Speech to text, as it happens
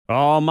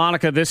Oh,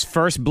 Monica, this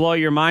first blow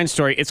your mind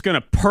story, it's going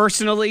to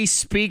personally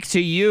speak to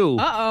you.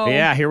 Uh-oh.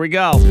 Yeah, here we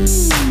go.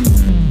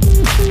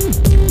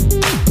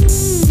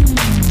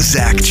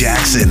 Zach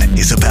Jackson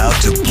is about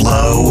to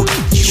blow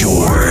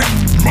your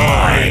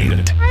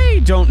mind.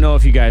 I don't know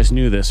if you guys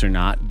knew this or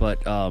not,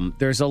 but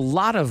there's a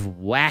lot of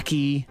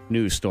wacky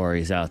news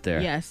stories out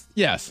there.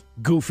 Yes.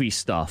 Goofy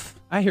stuff.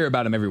 I hear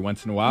about them every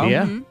once in a while.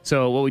 Yeah.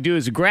 So what we do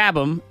is we grab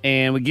them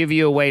and we give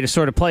you a way to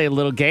sort of play a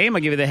little game. I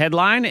give you the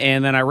headline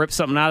and then I rip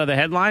something out of the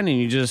headline and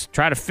you just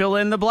try to fill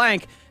in the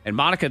blank. And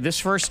Monica, this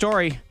first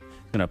story is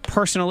going to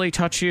personally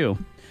touch you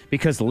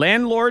because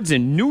landlords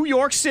in New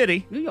York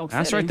City,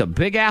 that's right, the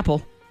Big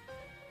Apple,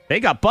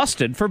 they got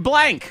busted for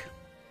blank.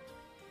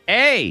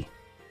 A,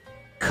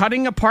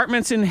 cutting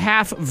apartments in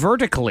half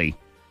vertically.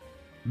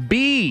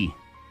 B,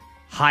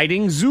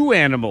 hiding zoo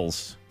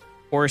animals.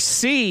 Or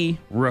C,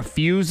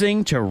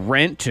 refusing to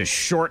rent to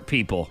short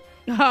people.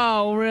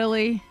 Oh,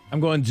 really? I'm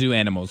going zoo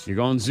animals. You're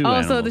going zoo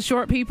animals. Also, the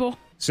short people?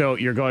 So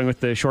you're going with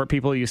the short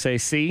people, you say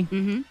C?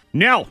 Mm-hmm.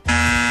 No.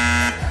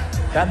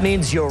 That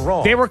means you're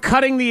wrong. They were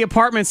cutting the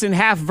apartments in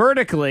half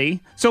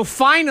vertically. So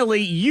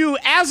finally, you,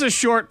 as a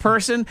short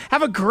person,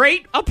 have a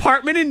great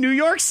apartment in New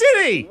York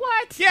City.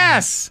 What?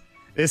 Yes.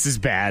 This is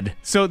bad.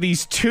 So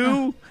these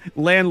two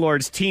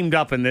landlords teamed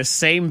up in this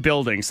same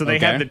building. So they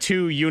had the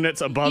two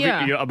units above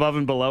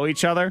and below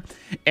each other.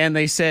 And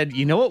they said,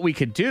 you know what we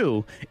could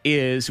do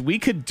is we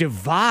could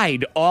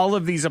divide all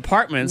of these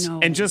apartments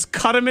and just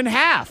cut them in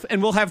half.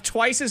 And we'll have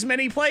twice as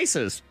many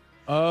places.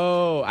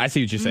 Oh, I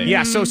see what you're saying.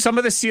 Yeah, so some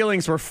of the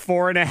ceilings were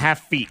 4.5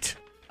 feet.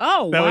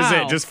 Oh, wow. That was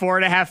it. Just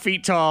 4.5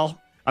 feet tall.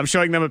 I'm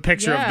showing them a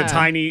picture of the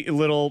tiny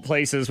little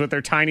places with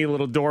their tiny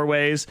little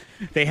doorways.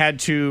 They had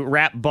to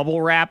wrap bubble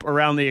wrap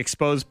around the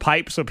exposed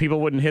pipe so people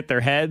wouldn't hit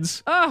their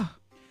heads. Oh.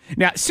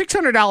 Now,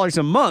 $600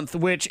 a month,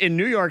 which in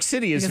New York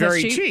City is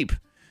very cheap.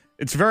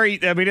 It's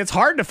it's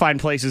hard to find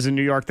places in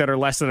New York that are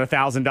less than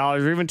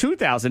 $1,000 or even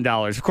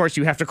 $2,000. Of course,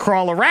 you have to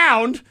crawl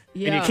around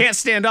and you can't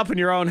stand up in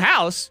your own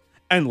house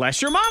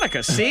unless you're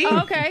Monica. See?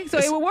 Oh, okay, so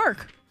it would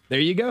work. There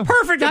you go.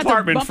 Perfect Not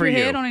apartment to bump for your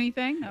you. head on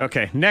anything.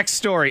 Okay, next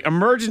story.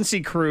 Emergency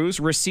crews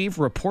receive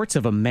reports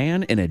of a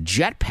man in a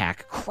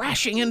jetpack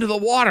crashing into the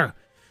water.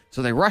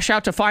 So they rush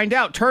out to find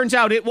out. Turns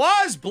out it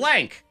was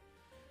blank.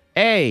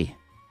 A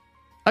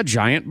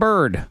giant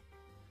bird.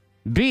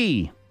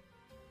 B,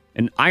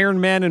 an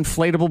Iron Man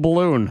inflatable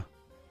balloon.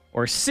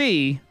 Or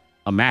C,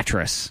 a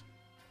mattress.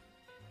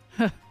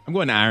 I'm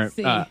going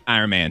to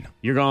Iron Man.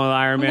 You're going with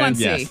Iron Man?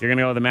 C. Yes. You're going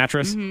to go with the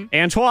mattress?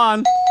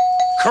 Antoine.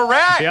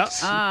 Correct. Yep.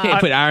 Can't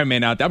put Iron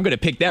Man out there. I'm going to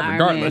pick that Iron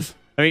regardless.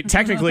 I mean,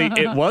 technically,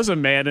 it was a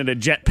man in a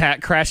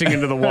jetpack crashing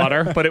into the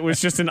water, but it was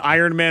just an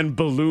Iron Man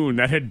balloon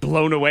that had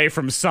blown away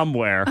from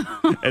somewhere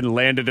and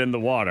landed in the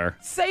water.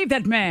 Save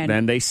that man.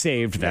 Then they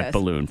saved that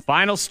balloon.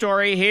 Final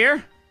story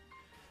here.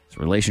 This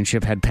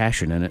relationship had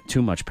passion in it,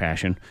 too much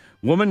passion.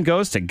 Woman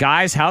goes to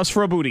guy's house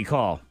for a booty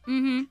call.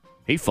 Mm-hmm.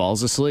 He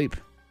falls asleep.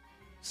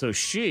 So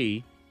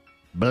she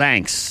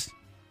blanks.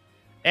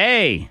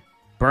 A,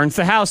 burns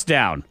the house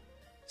down.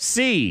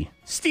 C,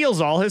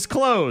 steals all his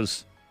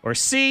clothes. Or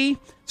C,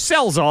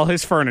 sells all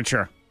his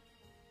furniture.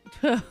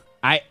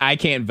 I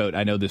can't vote.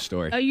 I know this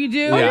story. Oh, you do?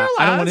 Yeah,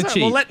 I don't want to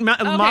cheat. Well, let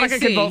Monica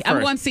C. can vote first.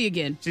 I'm going C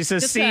again. She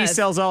says Just C, cause.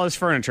 sells all his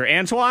furniture.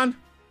 Antoine?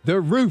 The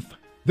roof.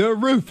 Oh,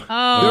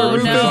 The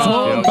roof no. is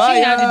on She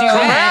had to do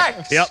that.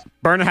 Correct. Yep.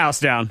 Burn the house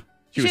down.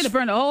 She should have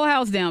burned the whole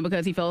house down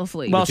because he fell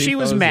asleep. Well, He she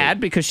was fell mad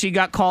because she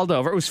got called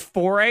over. It was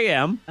 4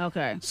 a.m.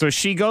 Okay. So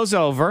she goes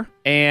over,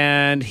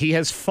 and he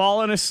has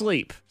fallen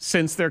asleep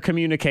since their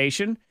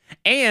communication,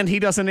 and he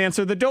doesn't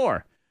answer the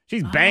door.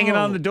 She's banging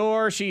on the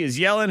door. She is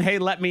yelling, hey,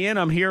 let me in.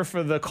 I'm here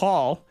for the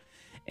call.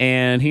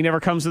 And he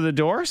never comes to the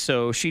door,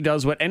 so she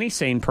does what any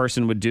sane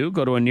person would do,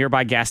 go to a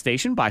nearby gas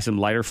station, buy some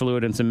lighter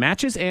fluid and some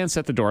matches, and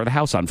set the door of the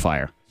house on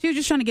fire. She was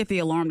just trying to get the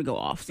alarm to go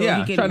off. So Yeah,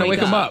 he could trying to wake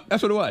him up.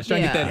 That's what it was.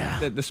 Trying to Yeah.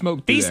 get the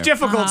smoke through These there.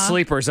 difficult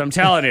sleepers, I'm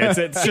telling you,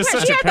 it's just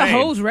such She a had pain.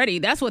 the hose ready.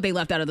 That's what they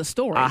left out of the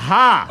story.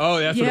 Aha! Oh,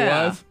 that's what it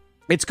Yeah. was?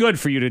 It's good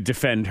for you to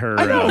defend her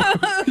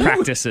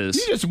practices.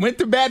 You just went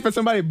to bat for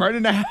somebody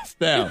burning the house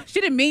down. She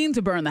didn't mean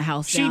to burn the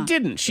house She down.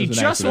 didn't. She It was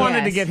an just accident. wanted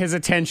to Yes. get his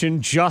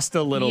attention just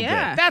a little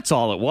Yeah. bit. That's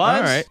all it was.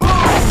 All right.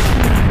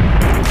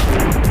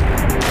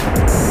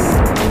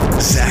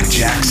 Zach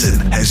Jackson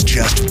has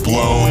just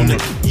blown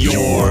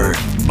your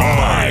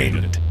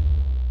mind.